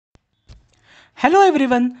Hello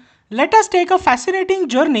everyone, let us take a fascinating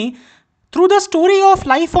journey through the story of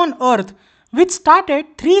life on Earth, which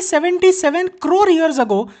started 377 crore years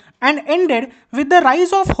ago and ended with the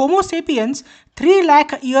rise of Homo sapiens 3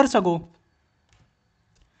 lakh years ago.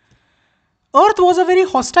 Earth was a very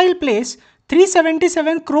hostile place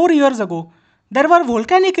 377 crore years ago. There were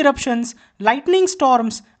volcanic eruptions, lightning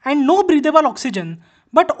storms, and no breathable oxygen.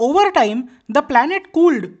 But over time, the planet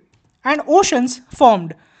cooled and oceans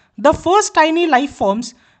formed. The first tiny life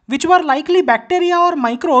forms, which were likely bacteria or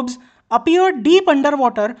microbes, appeared deep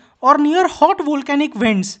underwater or near hot volcanic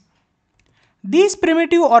vents. These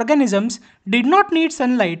primitive organisms did not need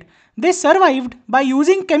sunlight. They survived by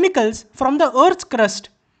using chemicals from the Earth's crust.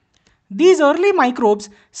 These early microbes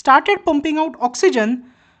started pumping out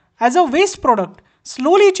oxygen as a waste product,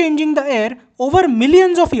 slowly changing the air over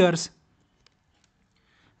millions of years.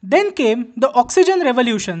 Then came the oxygen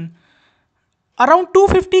revolution. Around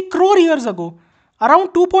 250 crore years ago, around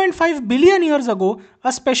 2.5 billion years ago,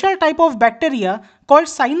 a special type of bacteria called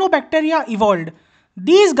cyanobacteria evolved.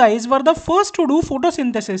 These guys were the first to do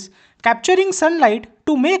photosynthesis, capturing sunlight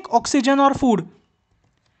to make oxygen or food.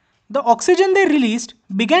 The oxygen they released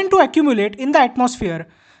began to accumulate in the atmosphere.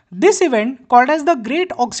 This event, called as the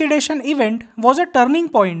Great Oxidation Event, was a turning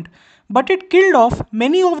point, but it killed off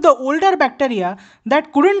many of the older bacteria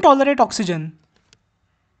that couldn't tolerate oxygen.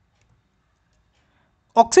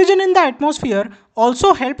 Oxygen in the atmosphere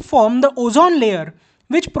also helped form the ozone layer,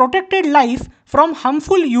 which protected life from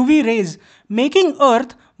harmful UV rays, making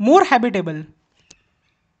Earth more habitable.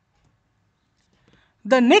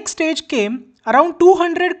 The next stage came around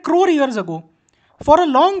 200 crore years ago. For a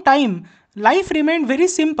long time, life remained very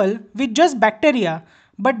simple with just bacteria,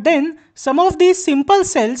 but then some of these simple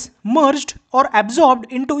cells merged or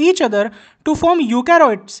absorbed into each other to form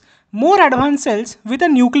eukaryotes, more advanced cells with a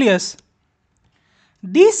nucleus.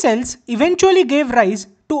 These cells eventually gave rise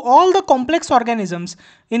to all the complex organisms,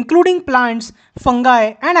 including plants,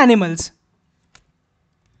 fungi, and animals.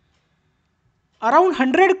 Around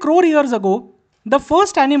 100 crore years ago, the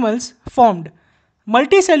first animals formed.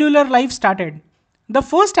 Multicellular life started. The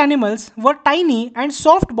first animals were tiny and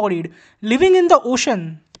soft bodied, living in the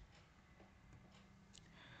ocean.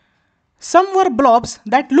 Some were blobs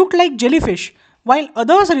that looked like jellyfish, while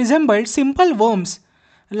others resembled simple worms.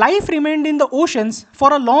 Life remained in the oceans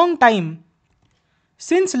for a long time,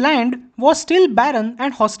 since land was still barren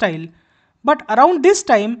and hostile. But around this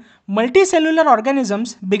time, multicellular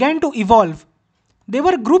organisms began to evolve. They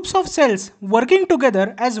were groups of cells working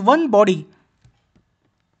together as one body.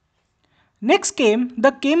 Next came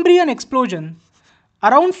the Cambrian explosion.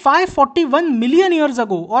 Around 541 million years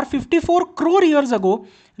ago or 54 crore years ago,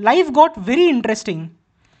 life got very interesting.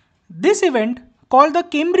 This event, called the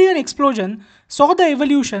Cambrian explosion, saw the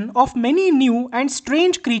evolution of many new and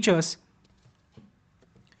strange creatures.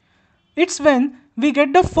 It's when we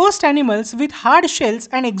get the first animals with hard shells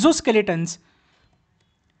and exoskeletons.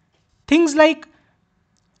 Things like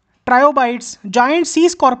triobites, giant sea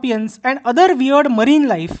scorpions, and other weird marine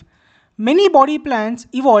life. Many body plans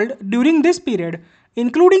evolved during this period,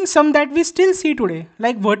 including some that we still see today,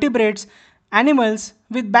 like vertebrates, animals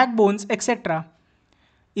with backbones, etc.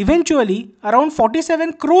 Eventually, around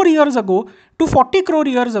 47 crore years ago to 40 crore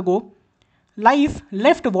years ago, life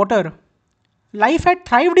left water. Life had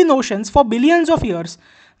thrived in oceans for billions of years.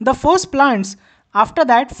 The first plants, after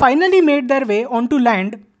that, finally made their way onto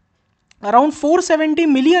land around 470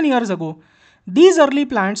 million years ago. These early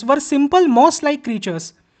plants were simple moss-like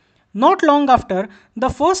creatures. Not long after, the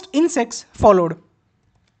first insects followed.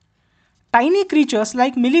 Tiny creatures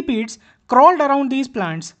like millipedes crawled around these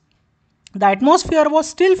plants. The atmosphere was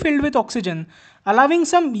still filled with oxygen, allowing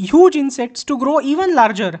some huge insects to grow even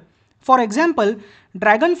larger. For example,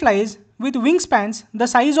 dragonflies with wingspans the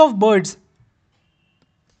size of birds.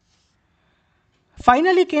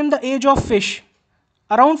 Finally came the age of fish,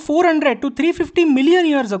 around 400 to 350 million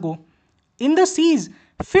years ago. In the seas,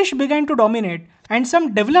 fish began to dominate and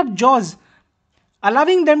some developed jaws,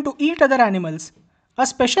 allowing them to eat other animals. A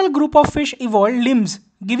special group of fish evolved limbs,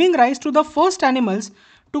 giving rise to the first animals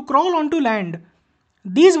to crawl onto land.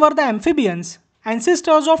 These were the amphibians,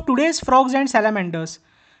 ancestors of today's frogs and salamanders.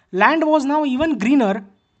 Land was now even greener,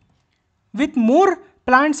 with more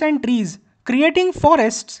plants and trees, creating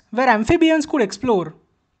forests where amphibians could explore.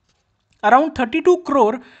 Around 32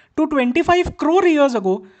 crore to 25 crore years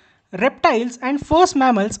ago, reptiles and first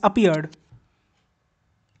mammals appeared.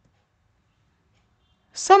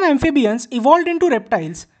 Some amphibians evolved into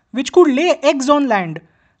reptiles, which could lay eggs on land.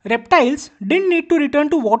 Reptiles didn't need to return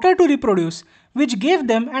to water to reproduce, which gave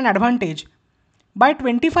them an advantage. By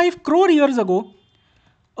 25 crore years ago,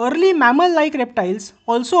 Early mammal like reptiles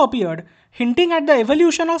also appeared, hinting at the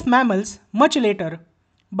evolution of mammals much later.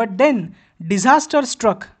 But then, disaster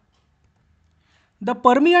struck. The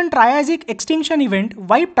Permian Triassic extinction event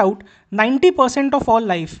wiped out 90% of all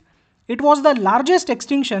life. It was the largest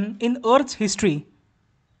extinction in Earth's history.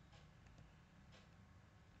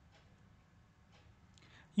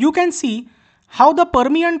 You can see how the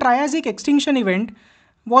Permian Triassic extinction event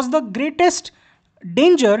was the greatest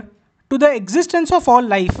danger to the existence of all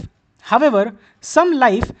life. However, some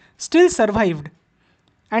life still survived,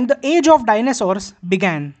 and the age of dinosaurs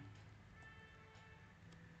began.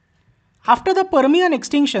 After the Permian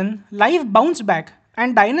extinction, life bounced back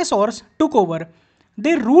and dinosaurs took over.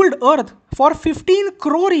 They ruled Earth for 15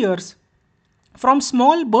 crore years, from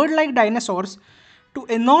small bird like dinosaurs to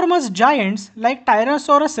enormous giants like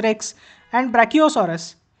Tyrannosaurus rex and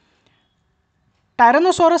Brachiosaurus.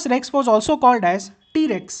 Tyrannosaurus rex was also called as T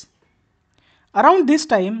Rex. Around this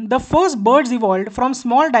time, the first birds evolved from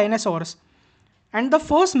small dinosaurs, and the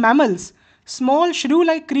first mammals, small shrew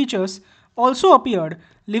like creatures, also appeared,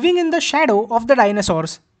 living in the shadow of the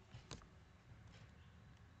dinosaurs.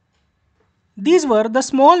 These were the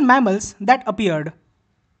small mammals that appeared.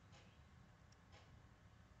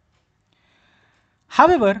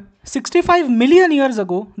 However, 65 million years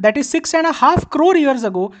ago, that is 6.5 crore years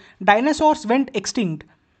ago, dinosaurs went extinct.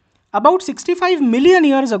 About 65 million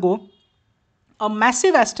years ago, a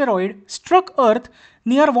massive asteroid struck Earth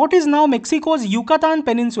near what is now Mexico's Yucatan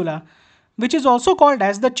Peninsula, which is also called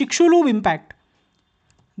as the Chicxulub impact.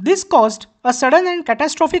 This caused a sudden and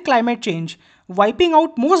catastrophic climate change, wiping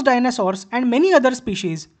out most dinosaurs and many other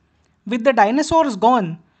species. With the dinosaurs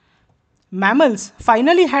gone, mammals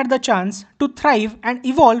finally had the chance to thrive and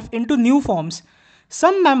evolve into new forms.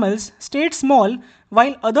 Some mammals stayed small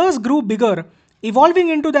while others grew bigger, evolving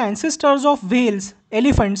into the ancestors of whales,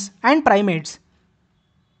 elephants, and primates.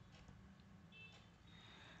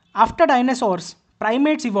 After dinosaurs,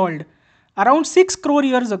 primates evolved. Around 6 crore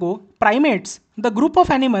years ago, primates, the group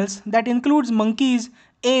of animals that includes monkeys,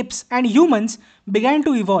 apes, and humans, began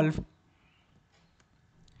to evolve.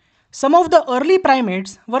 Some of the early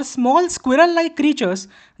primates were small squirrel-like creatures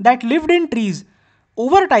that lived in trees.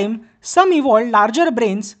 Over time, some evolved larger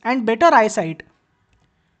brains and better eyesight,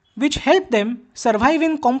 which helped them survive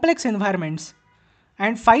in complex environments.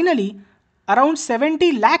 And finally, around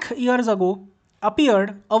 70 lakh years ago,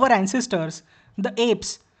 appeared our ancestors, the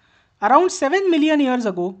apes. Around 7 million years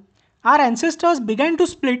ago, our ancestors began to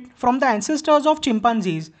split from the ancestors of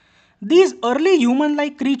chimpanzees. These early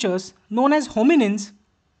human-like creatures, known as hominins,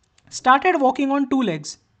 started walking on two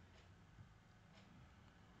legs.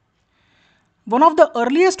 One of the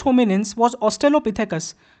earliest hominins was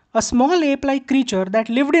Australopithecus, a small ape-like creature that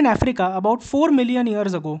lived in Africa about 4 million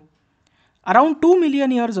years ago. Around 2 million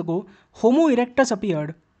years ago, Homo erectus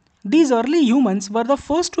appeared. These early humans were the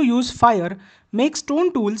first to use fire, make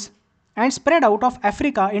stone tools, and spread out of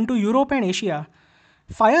Africa into Europe and Asia.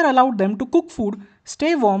 Fire allowed them to cook food,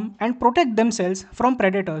 stay warm, and protect themselves from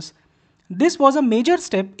predators. This was a major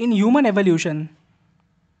step in human evolution.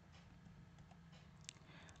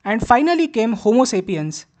 And finally came Homo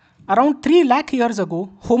sapiens. Around 3 lakh years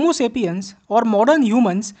ago, Homo sapiens, or modern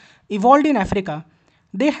humans, evolved in Africa.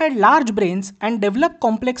 They had large brains and developed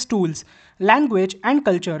complex tools, language, and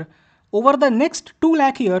culture. Over the next 2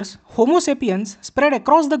 lakh years, Homo sapiens spread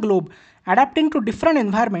across the globe, adapting to different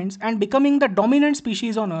environments and becoming the dominant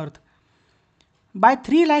species on Earth. By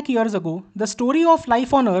 3 lakh years ago, the story of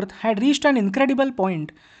life on Earth had reached an incredible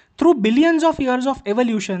point. Through billions of years of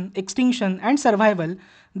evolution, extinction, and survival,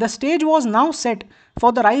 the stage was now set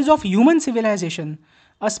for the rise of human civilization,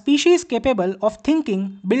 a species capable of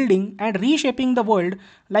thinking, building, and reshaping the world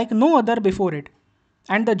like no other before it.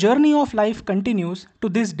 And the journey of life continues to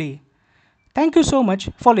this day. Thank you so much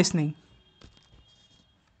for listening.